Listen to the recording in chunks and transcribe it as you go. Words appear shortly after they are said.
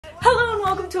Hello and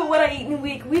welcome to What I Eat in a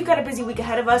Week. We've got a busy week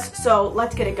ahead of us, so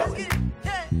let's get it going.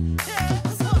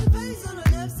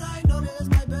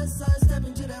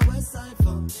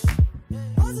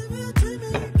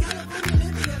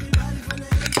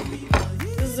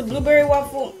 This is a blueberry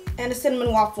waffle and a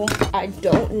cinnamon waffle. I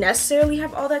don't necessarily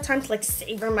have all that time to like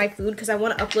savor my food because I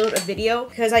want to upload a video,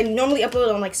 because I normally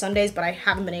upload on like Sundays, but I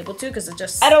haven't been able to because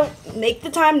I don't make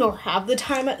the time nor have the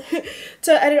time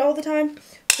to edit all the time.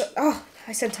 So,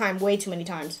 I said time way too many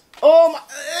times. Oh my,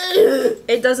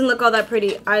 it doesn't look all that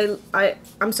pretty.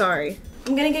 I'm sorry.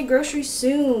 I'm gonna get groceries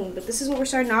soon, but this is what we're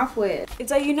starting off with.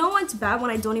 It's like, you know what's bad? When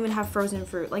I don't even have frozen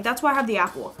fruit. Like, that's why I have the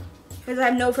apple, because I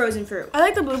have no frozen fruit. I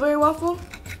like the blueberry waffle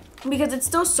because it's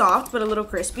still soft but a little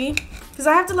crispy, because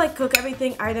I have to like cook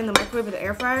everything either in the microwave or the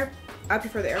air fryer. I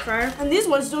prefer the air fryer. And these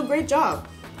ones do a great job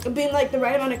of being like the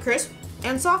right amount of crisp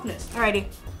and softness. Alrighty,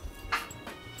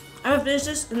 I'm gonna finish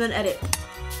this and then edit.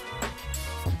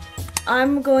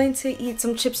 I'm going to eat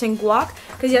some chips and guac,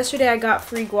 because yesterday I got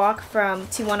free guac from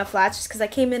Tijuana Flats, just because I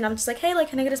came in, I'm just like, hey, like,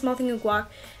 can I get a small thing of guac?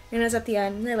 And it was at the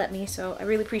end, and they let me, so I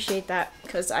really appreciate that,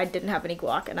 because I didn't have any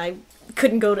guac, and I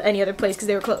couldn't go to any other place because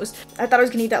they were closed. I thought I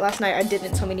was gonna eat that last night, I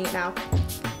didn't, so I'm gonna eat it now.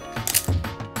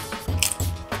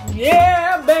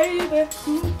 Yeah, baby!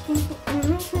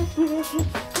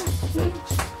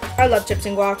 I love chips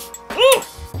and guac.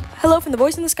 Hello from the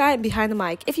voice in the sky and behind the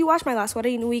mic. If you watched my last What I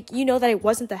Eat in a Week, you know that it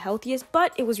wasn't the healthiest,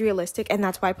 but it was realistic, and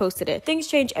that's why I posted it. Things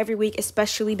change every week,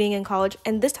 especially being in college,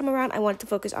 and this time around I wanted to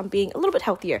focus on being a little bit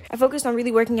healthier. I focused on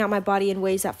really working out my body in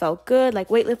ways that felt good, like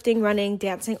weightlifting, running,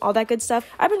 dancing, all that good stuff.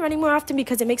 I've been running more often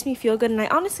because it makes me feel good, and I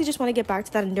honestly just want to get back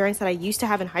to that endurance that I used to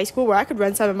have in high school, where I could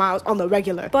run 7 miles on the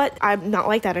regular, but I'm not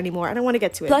like that anymore, and I want to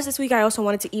get to it. Plus, this week I also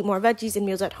wanted to eat more veggies and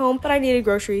meals at home, but I needed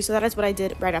groceries, so that is what I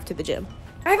did right after the gym.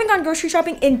 I haven't gone grocery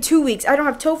shopping in 2 weeks. I don't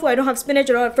have tofu, I don't have spinach,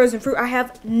 I don't have frozen fruit, I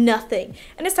have nothing.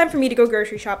 And it's time for me to go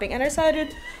grocery shopping. And I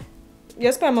decided,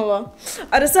 yes, Pamela,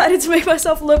 I decided to make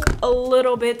myself look a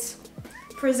little bit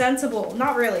presentable.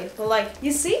 Not really, but like,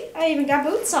 you see, I even got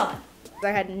boots on.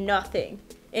 I had nothing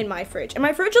in my fridge, and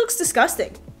my fridge looks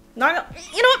disgusting. You know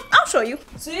what, I'll show you.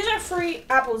 So these are free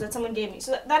apples that someone gave me.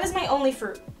 So that is my only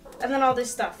fruit. And then all this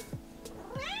stuff,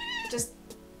 just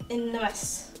in the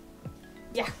mess.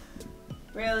 Yeah.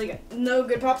 Really good. No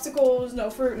good popsicles, no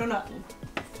fruit, no nothing.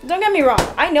 Don't get me wrong,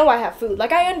 I know I have food.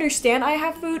 Like, I understand I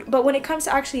have food, but when it comes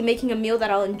to actually making a meal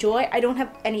that I'll enjoy, I don't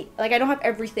have any, like, I don't have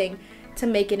everything to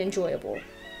make it enjoyable.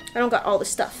 I don't got all the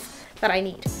stuff that I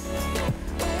need.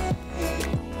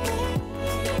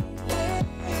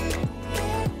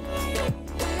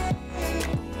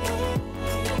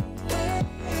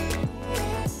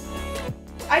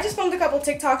 I just filmed a couple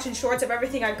TikToks and shorts of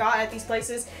everything I got at these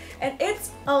places, and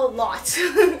it's a lot.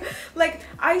 Like,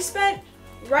 I spent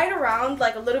right around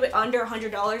like a little bit under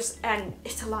 $100, and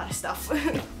it's a lot of stuff.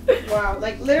 Wow,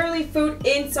 like literally food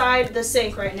inside the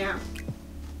sink right now.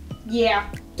 Yeah,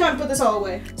 time to put this all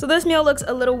away. So this meal looks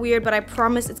a little weird, but I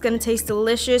promise it's gonna taste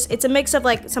delicious. It's a mix of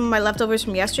like some of my leftovers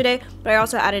from yesterday, but I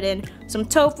also added in some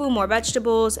tofu, more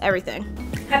vegetables, everything.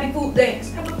 Happy food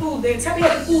dance, happy food dance, happy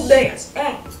food dance.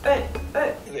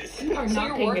 You are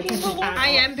not paying attention. I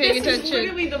am paying attention. This is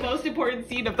literally the most important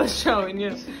scene of the show, and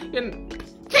you're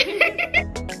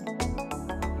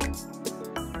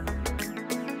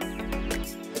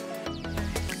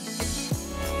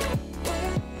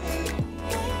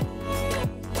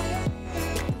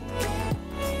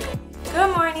Good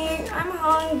morning, I'm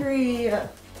hungry.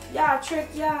 Yeah, trick,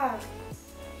 yeah.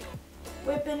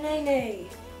 Whippin' nay-nay.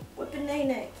 Whippin'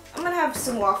 nay-nay. I'm gonna have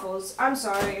some waffles, I'm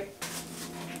sorry.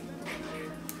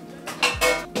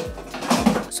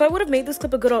 So I would have made this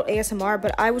clip a good old ASMR,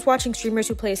 but I was watching streamers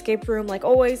who play escape room like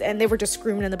always, and they were just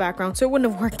screaming in the background, so it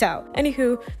wouldn't have worked out.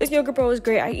 Anywho, this yogurt bowl is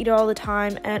great. I eat it all the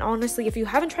time, and honestly, if you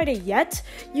haven't tried it yet,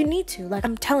 you need to. Like,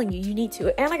 I'm telling you, you need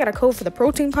to. And I got a code for the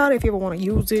protein powder if you ever want to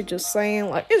use it. Just saying,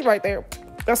 like, it's right there.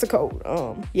 That's the code.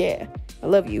 Yeah, I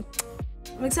love you.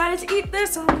 I'm excited to eat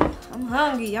this. I'm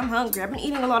hungry. I've been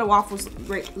eating a lot of waffles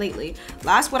lately.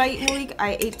 Last What I Eat in a Week,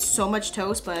 I ate so much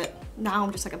toast, but now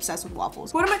I'm just like obsessed with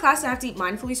waffles. One of my classes I have to eat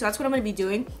mindfully, so that's what I'm gonna be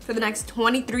doing for the next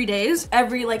 23 days.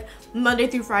 Every like Monday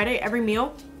through Friday, every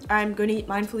meal, I'm gonna eat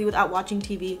mindfully without watching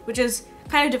TV, which is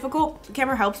kind of difficult. The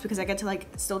camera helps because I get to like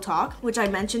still talk, which I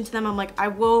mentioned to them. I'm like, I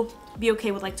will be okay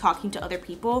with like talking to other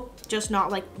people, just not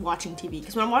like watching TV.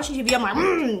 Because when I'm watching TV, I'm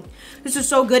like, this is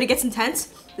so good, it gets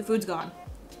intense. The food's gone.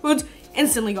 Food's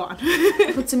instantly gone.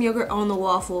 Put some yogurt on the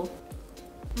waffle.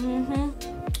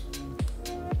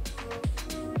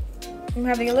 I'm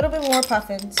having a little bit more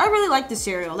puffins. I really like this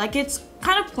cereal. Like, it's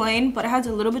kind of plain, but it has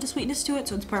a little bit of sweetness to it,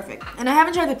 so it's perfect. And I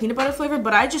haven't tried the peanut butter flavor,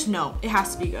 but I just know it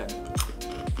has to be good.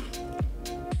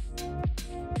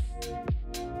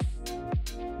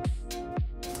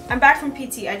 I'm back from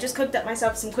PT. I just cooked up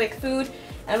myself some quick food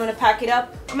and I'm gonna pack it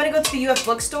up. I'm gonna go to the UF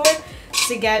bookstore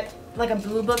to get like a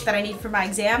blue book that I need for my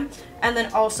exam, and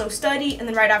then also study, and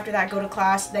then right after that go to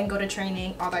class, then go to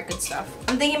training, all that good stuff.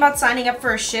 I'm thinking about signing up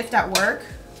for a shift at work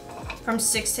from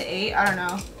 6 to 8. I don't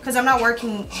know, because I'm not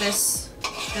working this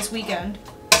weekend,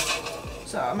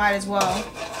 so I might as well.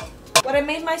 What I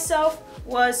made myself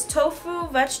was tofu,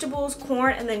 vegetables,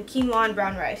 corn, and then quinoa and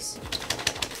brown rice.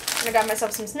 And I got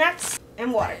myself some snacks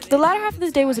and water. The latter half of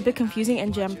this day was a bit confusing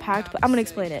and jam-packed, but I'm gonna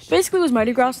explain it. Basically, it was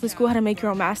Mardi Gras, so the school had to make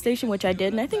your own math station, which I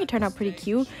did, and I think it turned out pretty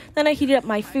cute. Then I heated up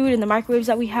my food in the microwaves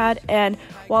that we had, and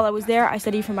while I was there, I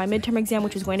studied for my midterm exam,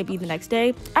 which was going to be the next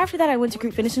day. After that, I went to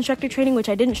group fitness instructor training, which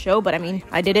I didn't show, but I mean,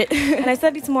 I did it. And I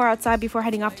studied some more outside before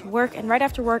heading off to work, and right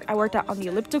after work, I worked out on the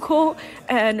elliptical,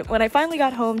 and when I finally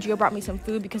got home, Gio brought me some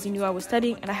food because he knew I was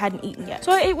studying, and I hadn't eaten yet.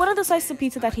 So I ate one of the slices of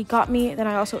pizza that he got me, then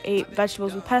I also ate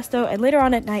vegetables with pesto, and later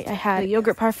on at night, I had a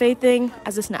yogurt parfait thing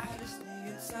as a snack.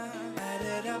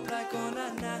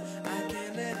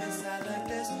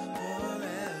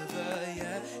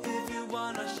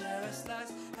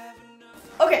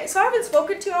 Okay, so I haven't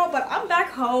spoken to y'all, but I'm back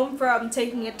home from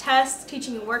taking a test,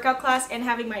 teaching a workout class, and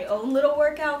having my own little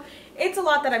workout. It's a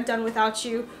lot that I've done without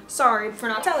you. Sorry for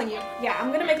not telling you. Yeah,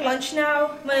 I'm gonna make lunch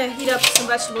now. I'm gonna heat up some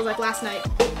vegetables like last night.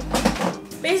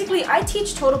 Basically, I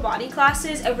teach total body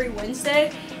classes every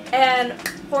Wednesday, and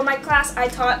for my class, I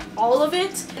taught all of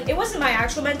it. It wasn't my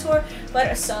actual mentor, but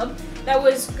a sub that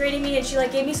was grading me, and she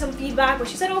like gave me some feedback, but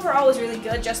she said overall was really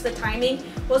good, just the timing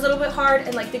was a little bit hard,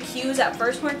 and like the cues at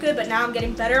first weren't good, but now I'm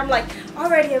getting better. I'm like,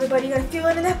 alrighty everybody, you gonna feel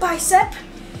it in that bicep?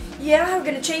 Yeah, we're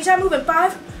gonna change that move in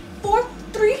 5, 4,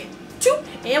 3, 2,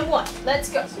 and 1. Let's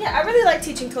go. Yeah, I really like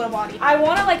teaching total body. I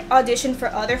wanna like audition for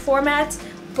other formats,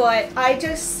 but I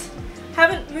just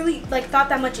haven't really like thought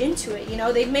that much into it, you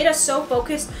know? They've made us so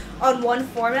focused on one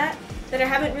format that I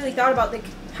haven't really thought about like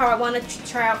how I want to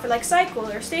try out for like cycle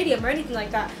or stadium or anything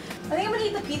like that. I think I'm gonna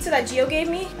eat the pizza that Gio gave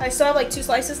me. I still have like 2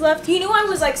 slices left. He knew I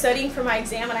was like studying for my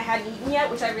exam and I hadn't eaten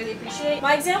yet, which I really appreciate.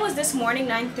 My exam was this morning,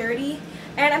 9:30,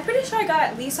 and I'm pretty sure I got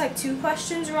at least like 2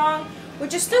 questions wrong,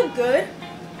 which is still good,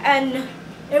 and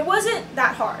it wasn't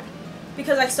that hard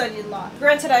because I studied a lot.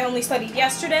 Granted, I only studied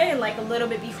yesterday and like a little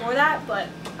bit before that, but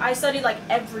I studied like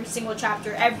every single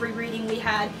chapter, every reading we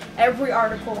had, every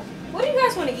article. What do you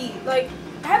guys want to eat? Like,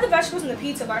 I have the vegetables and the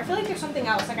pizza, but I feel like there's something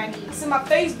else like I need. I said my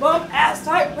face bomb, abs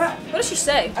tight rack. What does she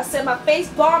say? I said my face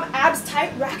bomb, abs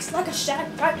tight racks like a shag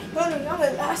right running on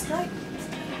it last night.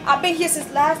 I've been here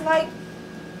since last night.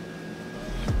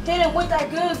 Hit him with that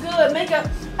good makeup.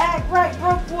 Act right,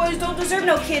 broke boys don't deserve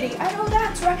no kitty. I know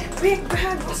that's right. Big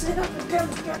bad, sit up and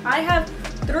down. I have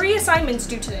 3 assignments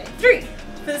due today. 3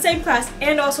 for the same class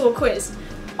and also a quiz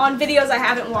on videos I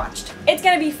haven't watched. It's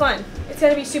gonna be fun. It's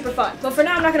gonna be super fun. But for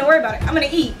now, I'm not gonna worry about it. I'm gonna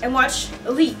eat and watch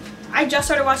Elite. I just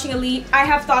started watching Elite. I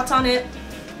have thoughts on it.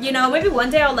 You know, maybe one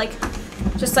day I'll like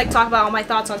just like talk about all my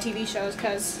thoughts on TV shows,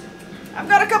 because I've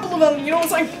got a couple of them, you know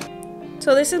what I'm saying?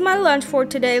 So this is my lunch for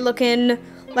today, looking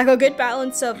like a good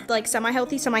balance of like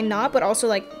semi-healthy, semi-not, but also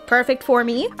like perfect for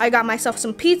me. I got myself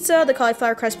some pizza, the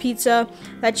cauliflower crust pizza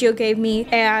that Gio gave me,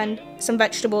 and some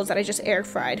vegetables that I just air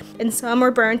fried. And some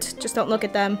are burnt, just don't look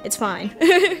at them, it's fine.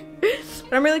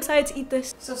 But I'm really excited to eat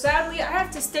this. So sadly, I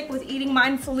have to stick with eating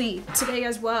mindfully today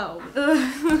as well.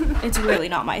 It's really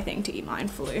not my thing to eat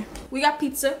mindfully. We got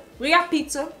pizza, we got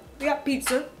pizza, we got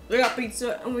pizza. We got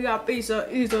pizza, and we got pizza,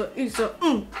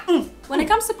 When it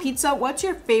comes to pizza, what's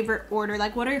your favorite order?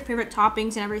 Like, what are your favorite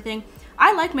toppings and everything?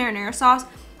 I like marinara sauce.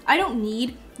 I don't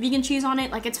need vegan cheese on it.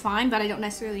 Like, it's fine, but I don't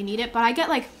necessarily need it. But I get,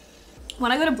 like,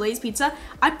 when I go to Blaze Pizza,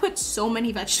 I put so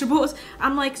many vegetables.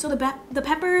 I'm like, so the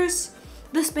peppers,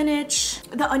 the spinach,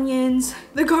 the onions,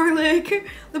 the garlic,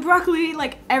 the broccoli,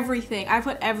 like everything. I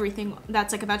put everything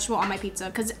that's like a vegetable on my pizza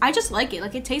because I just like it.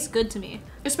 Like, it tastes good to me.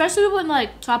 Especially when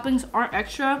like toppings aren't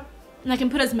extra and I can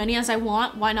put as many as I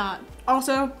want. Why not?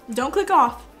 Also, don't click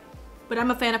off, but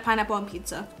I'm a fan of pineapple on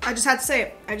pizza. I just had to say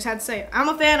it. I'm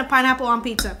a fan of pineapple on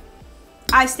pizza.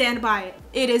 I stand by it.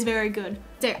 It is very good.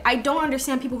 I don't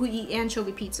understand people who eat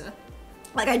anchovy pizza.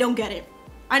 Like, I don't get it.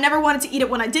 I never wanted to eat it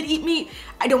when I did eat meat.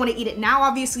 I don't want to eat it now,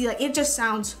 obviously. Like, it just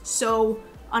sounds so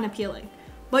unappealing.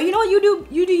 But you know what? You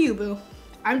do you, boo.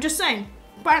 I'm just saying.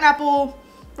 Pineapple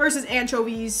versus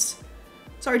anchovies,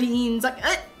 sardines. Like,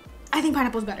 I think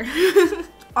pineapple's better.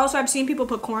 Also, I've seen people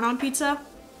put corn on pizza.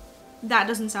 That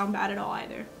doesn't sound bad at all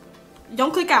either.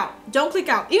 Don't click out. Don't click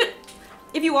out. Even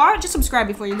if you are, just subscribe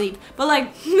before you leave. But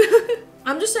like,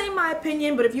 I'm just saying my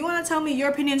opinion, but if you want to tell me your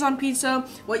opinions on pizza,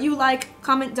 what you like,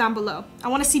 comment down below. I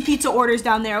want to see pizza orders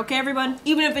down there, okay, everyone?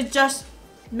 Even if it's just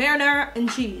marinara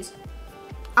and cheese.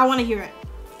 I want to hear it.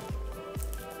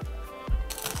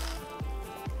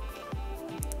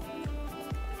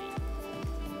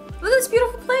 Look at this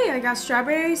beautiful plate. I got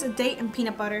strawberries, a date, and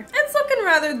peanut butter. It's looking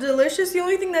rather delicious. The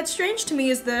only thing that's strange to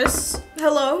me is this.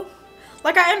 Hello?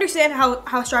 Like, I understand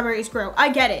how strawberries grow. I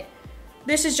get it.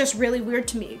 This is just really weird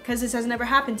to me because this has never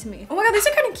happened to me. Oh my god, these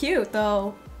are kind of cute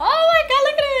though. Oh my god,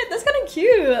 look at it. That's kind of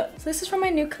cute. So this is from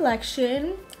my new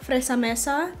collection, Fresa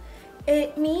Mesa.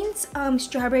 It means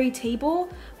strawberry table,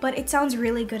 but it sounds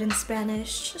really good in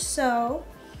Spanish. So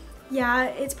yeah,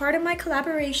 it's part of my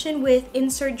collaboration with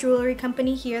Insert Jewelry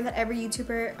Company here that every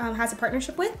YouTuber has a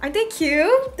partnership with. Aren't they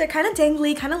cute? They're kind of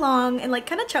dangly, kind of long, and like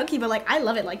kind of chunky, but like I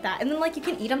love it like that. And then like you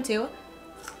can eat them too.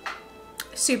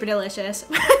 Super delicious.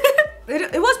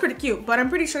 It was pretty cute, but I'm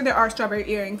pretty sure there are strawberry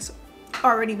earrings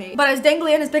already made. But as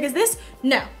dangly and as big as this,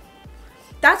 no.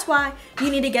 That's why you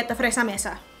need to get the Fresa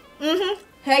Mesa.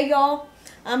 Hey y'all,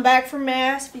 I'm back from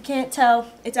mass. If you can't tell,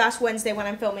 it's Ash Wednesday when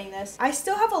I'm filming this. I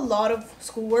still have a lot of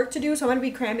schoolwork to do, so I'm gonna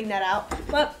be cramming that out.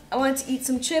 But I wanted to eat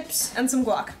some chips and some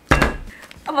guac.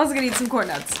 I'm also gonna eat some corn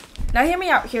nuts. Now hear me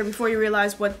out here before you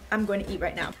realize what I'm going to eat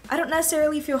right now. I don't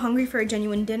necessarily feel hungry for a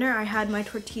genuine dinner. I had my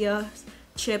tortillas,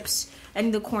 chips,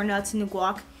 and the corn nuts and the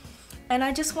guac. And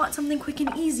I just want something quick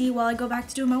and easy while I go back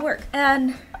to doing my work.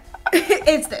 And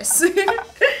it's this.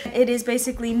 It is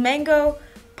basically mango,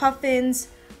 puffins,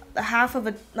 a half of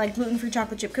a like gluten-free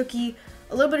chocolate chip cookie,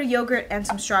 a little bit of yogurt, and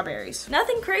some strawberries.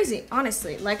 Nothing crazy,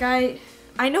 honestly. Like I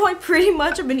know I pretty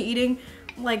much have been eating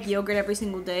like yogurt every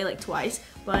single day, like twice,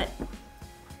 but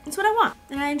it's what I want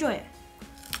and I enjoy it.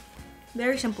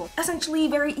 Very simple. Essentially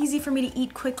very easy for me to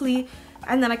eat quickly,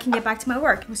 and then I can get back to my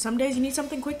work. But some days you need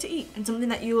something quick to eat and something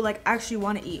that you like actually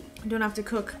want to eat. You don't have to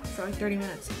cook for like 30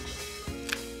 minutes.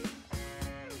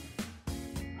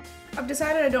 I've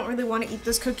decided I don't really want to eat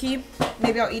this cookie.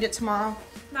 Maybe I'll eat it tomorrow.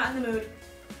 Not in the mood.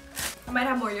 I might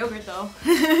have more yogurt though.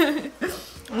 A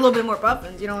little bit more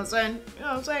puffins, you know what I'm saying? You know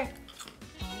what I'm saying?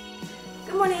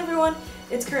 Good morning everyone.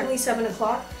 It's currently 7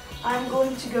 o'clock. I'm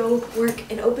going to go work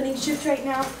an opening shift right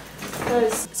now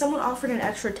because someone offered an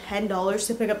extra $10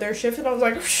 to pick up their shift, and I was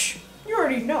like, shh, you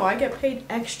already know I get paid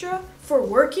extra for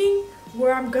working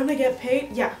where I'm gonna get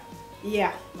paid. Yeah.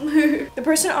 The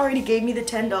person already gave me the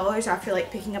 $10 after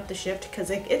like picking up the shift because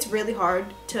like, it's really hard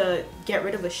to get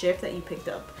rid of a shift that you picked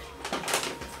up.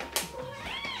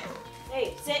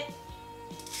 Hey, sit.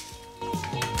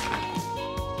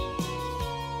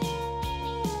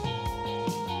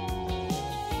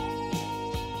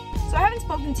 So I haven't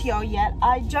spoken to y'all yet.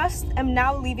 I just am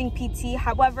now leaving PT.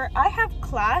 However, I have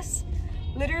class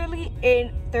literally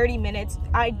in 30 minutes.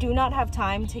 I do not have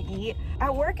time to eat.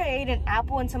 At work, I ate an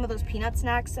apple and some of those peanut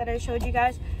snacks that I showed you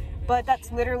guys, but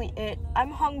that's literally it.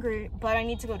 I'm hungry, but I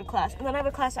need to go to class. And then I have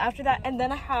a class after that, and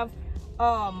then I have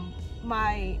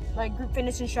my like group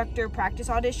fitness instructor practice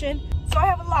audition. So I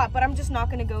have a lot, but I'm just not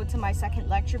gonna go to my second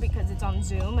lecture because it's on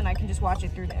Zoom and I can just watch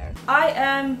it through there.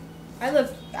 I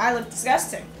look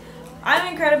disgusting.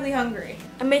 I'm incredibly hungry.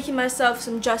 I'm making myself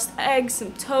some just eggs,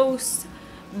 some toast,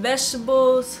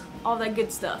 vegetables, all that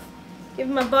good stuff.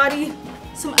 Giving my body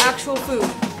some actual food.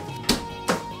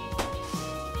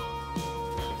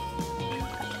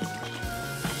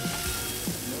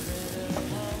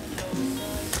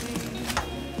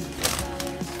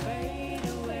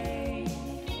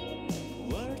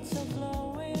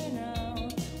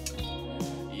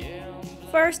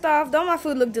 First off, don't my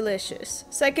food look delicious?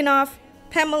 Second off,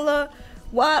 Pamela,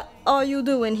 what are you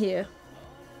doing here?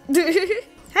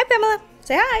 Hi, Pamela.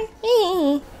 Say hi.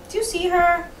 Do you see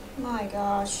her? My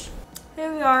gosh.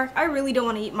 Here we are. I really don't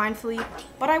want to eat mindfully,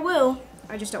 but I will.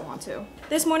 I just don't want to.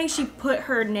 This morning, she put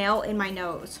her nail in my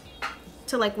nose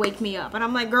to like wake me up. And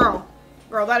I'm like, girl,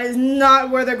 that is not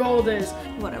where the gold is.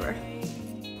 Whatever.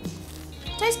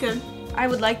 Tastes good. I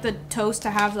would like the toast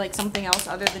to have like something else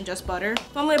other than just butter.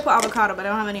 Normally I put avocado, but I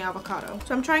don't have any avocado.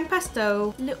 So I'm trying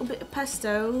pesto, a little bit of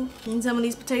pesto, and some of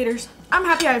these potatoes. I'm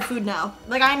happy I have food now.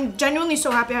 Like I'm genuinely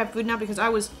so happy I have food now because I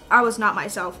was not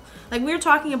myself. Like we were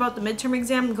talking about the midterm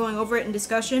exam and going over it in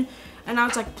discussion, and I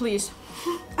was like, please,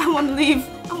 I want to leave.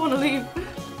 I want to leave.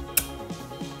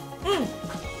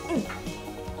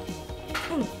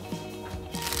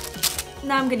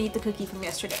 Now I'm gonna eat the cookie from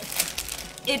yesterday.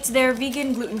 It's their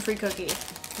vegan gluten-free cookie.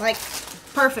 Like,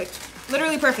 perfect.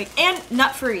 Literally perfect. And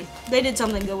nut-free. They did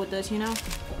something good with this, you know?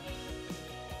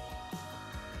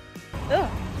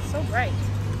 Ugh, so bright.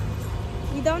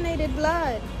 We donated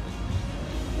blood.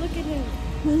 Look at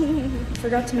him.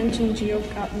 Forgot to mention Gio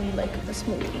got me like a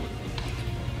smoothie.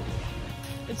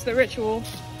 It's the ritual.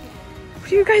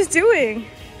 What are you guys doing?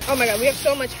 Oh my god, we have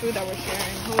so much food that we're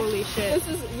sharing. Holy shit.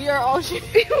 We are all sharing.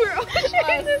 We're all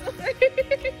sharing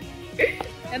this.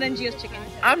 And then Gio's chicken.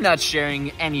 I'm not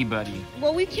sharing anybody.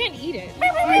 Well, we can't eat it.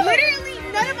 Literally,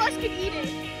 none of us can eat it.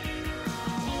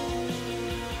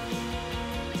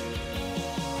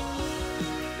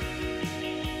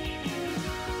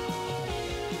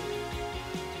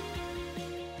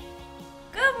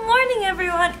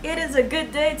 everyone, it is a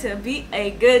good day to be a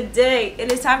good day.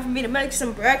 It is time for me to make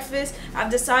some breakfast.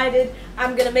 I've decided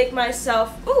I'm gonna make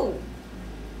myself,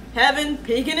 heaven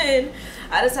peeking in.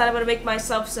 I decided I'm gonna make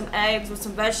myself some eggs with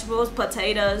some vegetables,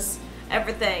 potatoes,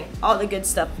 everything, all the good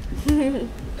stuff.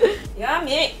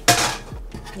 Yummy.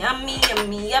 Yummy,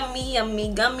 yummy, yummy,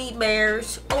 yummy, gummy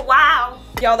bears. Oh, wow.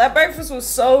 Y'all, that breakfast was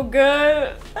so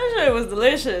good. That shit was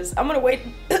delicious. I'm gonna wait.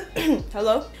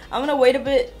 Hello? I'm gonna wait a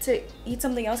bit to eat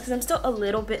something else because I'm still a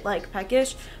little bit like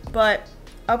peckish, but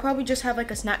I'll probably just have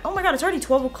like a snack. Oh my god, it's already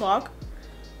 12 o'clock.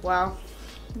 Wow.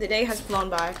 The day has flown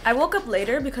by. I woke up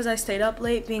later because I stayed up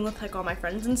late being with like all my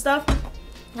friends and stuff.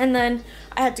 And then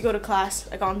I had to go to class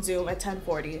like on Zoom at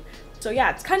 10:40. So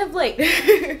yeah, it's kind of late.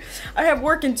 I have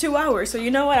work in 2 hours, so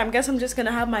you know what? I guess I'm just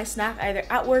gonna have my snack either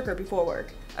at work or before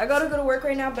work. I gotta go to work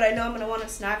right now, but I know I'm gonna want a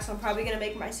snack, so I'm probably gonna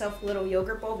make myself a little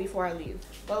yogurt bowl before I leave.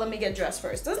 But let me get dressed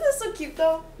first. Doesn't this look cute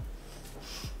though?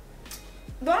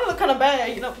 Don't I look kind of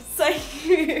bad, you know what I'm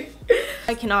saying?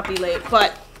 I cannot be late,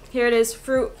 but here it is,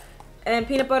 fruit and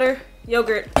peanut butter,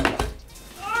 yogurt.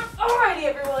 Alrighty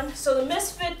everyone, so the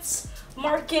Misfits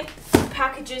Market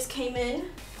packages came in,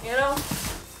 you know?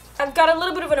 I've got a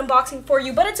little bit of an unboxing for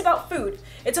you, but it's about food.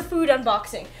 It's a food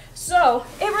unboxing. So,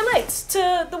 it relates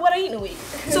to the what I eat in a week.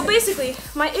 So basically,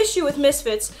 my issue with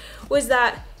Misfits was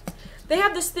that they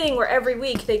have this thing where every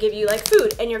week they give you like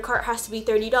food and your cart has to be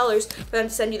 $30 for them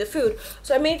to send you the food.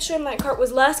 So I made sure my cart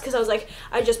was less because I was like,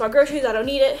 I just bought groceries, I don't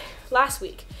need it. Last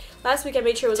week I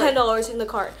made sure it was $10 in the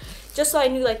cart, just so I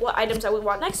knew like what items I would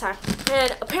want next time.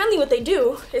 And apparently what they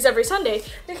do is every Sunday,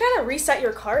 they kind of reset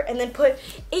your cart and then put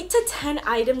 8 to 10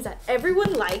 items that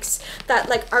everyone likes that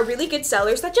like are really good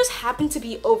sellers that just happen to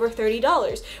be over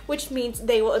 $30, which means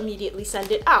they will immediately send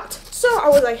it out. So I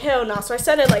was like, hell no. So I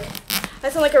sent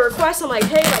like a request. I'm like,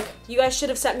 hey, like you guys should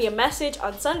have sent me a message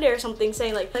on Sunday or something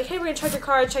saying like, hey, we're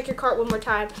gonna check your cart one more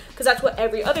time, because that's what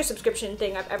every other subscription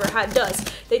thing I've ever had does.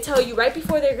 They tell you right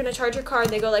before they're gonna charge your card,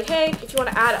 they go like, hey, if you want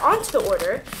to add it onto the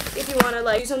order, if you want to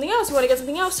like do something else, you want to get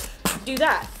something else, do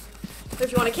that. Or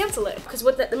if you want to cancel it, because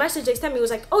what the message they sent me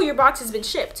was like, oh, your box has been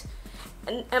shipped.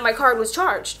 And my card was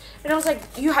charged. And I was like,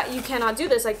 you cannot do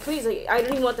this. Like, please, like, I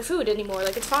don't even want the food anymore.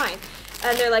 Like, it's fine.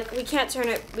 And they're like, we can't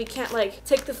like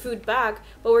take the food back,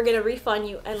 but we're gonna refund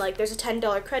you. And like, there's a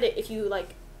 $10 credit if you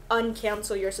like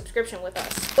uncancel your subscription with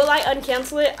us. Will I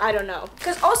uncancel it? I don't know.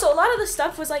 Because also a lot of the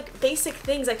stuff was like basic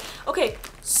things. Like, okay,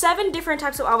 7 different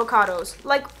types of avocados.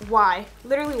 Like, why?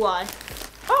 Literally why?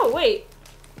 Oh, wait.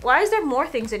 Why is there more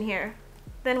things in here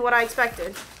than what I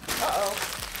expected? Uh-oh.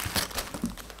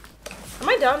 Am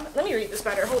I dumb? Let me read this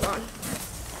better. Hold on.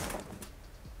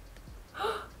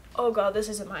 Oh god, this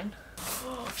isn't mine.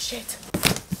 Oh shit.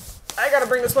 I gotta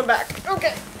bring this one back.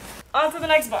 Okay. On to the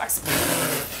next box.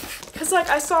 Cause like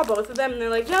I saw both of them and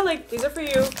they're like, yeah, like these are for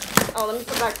you. Oh, let me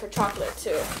put back her chocolate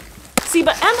too. See,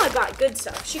 but Emma got good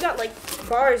stuff. She got like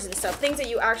bars and stuff, things that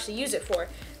you actually use it for.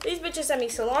 These bitches sent me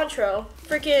cilantro,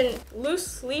 freaking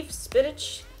loose leaf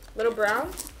spinach, little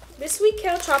brown. This sweet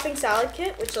kale chopping salad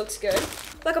kit, which looks good.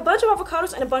 Like a bunch of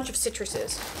avocados and a bunch of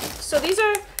citruses. So these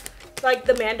are like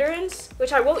the mandarins,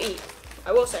 which I will eat.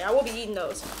 I will say, I will be eating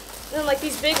those. And then like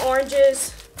these big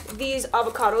oranges, these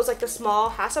avocados, like the small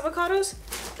Hass avocados.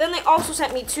 Then they also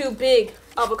sent me 2 big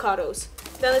avocados.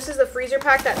 Then this is the freezer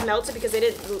pack that melted because they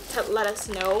didn't let us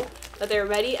know that they were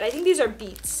ready. And I think these are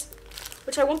beets,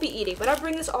 which I won't be eating, but I'll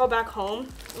bring this all back home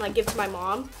and like give to my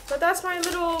mom. But that's my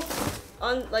little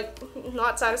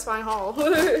not satisfying haul.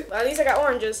 At least I got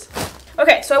oranges.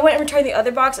 Okay, so I went and returned the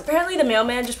other box. Apparently the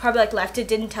mailman just probably like left it,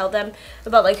 didn't tell them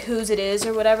about like whose it is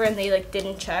or whatever, and they like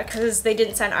didn't check because they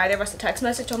didn't send either of us a text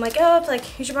message. So I'm like, oh,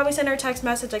 like you should probably send her a text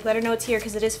message, like let her know it's here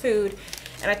because it is food.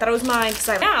 And I thought it was mine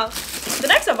because now the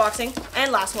next unboxing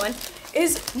and last one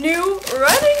is new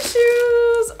running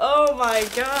shoes. Oh my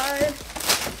god.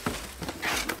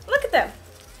 Look at them.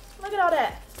 Look at all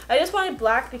that. I just wanted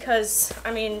black because,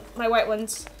 I mean, my white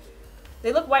ones,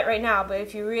 they look white right now, but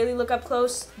if you really look up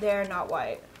close, they're not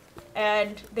white.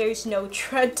 And there's no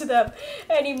tread to them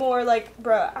anymore. Like,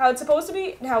 bruh, how it's supposed to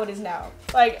be and how it is now.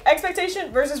 Like,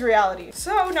 expectation versus reality.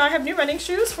 So now I have new running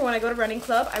shoes for when I go to running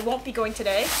club. I won't be going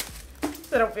today,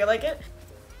 so I don't feel like it.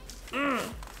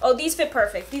 Oh, these fit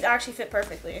perfect. These actually fit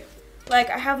perfectly. Like,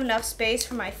 I have enough space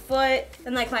for my foot,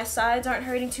 and like my sides aren't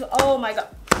hurting too. Oh my god.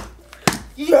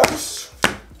 Yes!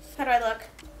 How do I look?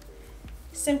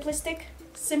 Simplistic,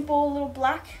 simple, a little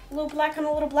black on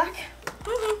a little black.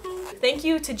 Thank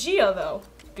you to Gio though,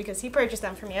 because he purchased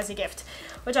them for me as a gift,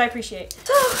 which I appreciate.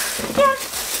 So yeah,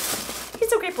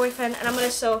 he's a great boyfriend, and I'm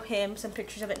gonna show him some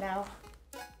pictures of it now.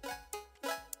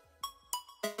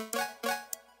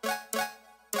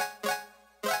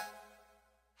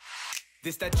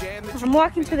 I'm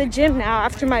walking to the gym now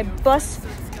after my bus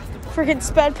freaking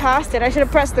sped past it. I should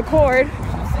have pressed the cord.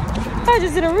 I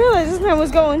just didn't realize this man was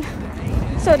going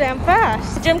so damn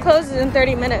fast. The gym closes in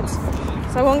 30 minutes,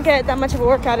 so I won't get that much of a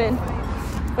workout in,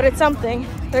 but it's something.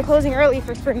 They're closing early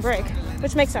for spring break,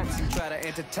 which makes sense. Try to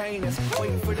entertain us,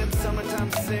 waiting for them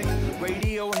summertime sick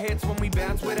radio hits when we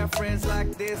bounce with our friends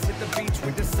like this. At the beach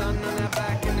with the sun on our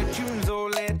back and the tunes all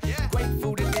lit. Great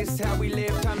food and this how we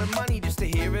live. Time and money just to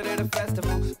hear it at a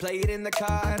festival. Play it in the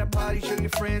car at a party, show your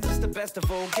friends it's the best of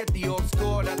all. Get the old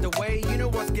score out the way, you know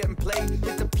what's getting played.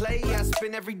 It's a play I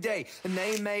spin every day, and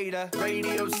they made a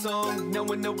radio song,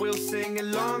 knowing that we'll sing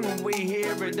along when we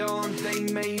hear it on. They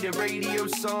made a radio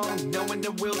song, knowing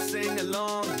that we'll sing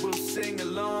along, we'll sing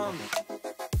along.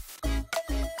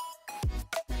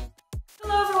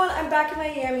 Hello everyone, I'm back in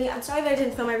Miami. I'm sorry that I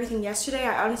didn't film everything yesterday.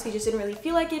 I honestly just didn't really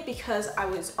feel like it because I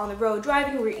was on the road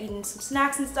driving, we were eating some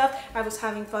snacks and stuff. I was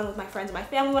having fun with my friends and my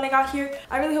family when I got here.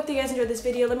 I really hope that you guys enjoyed this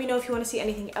video. Let me know if you want to see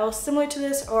anything else similar to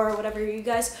this or whatever you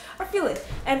guys are feeling.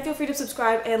 And feel free to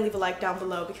subscribe and leave a like down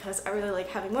below because I really like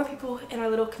having more people in our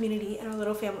little community and our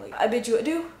little family. I bid you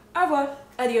adieu, au revoir,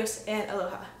 adios, and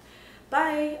aloha.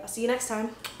 Bye, I'll see you next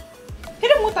time.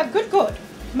 Hit him with that good.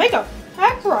 Makeup.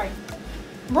 Act right.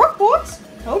 Rock boys.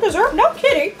 No dessert, no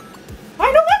kitty.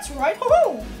 I know that's right.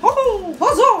 Ho ho,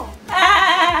 huzzah!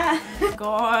 Ah!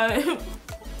 God.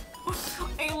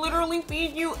 I literally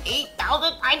feed you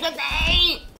 8,000 times a day.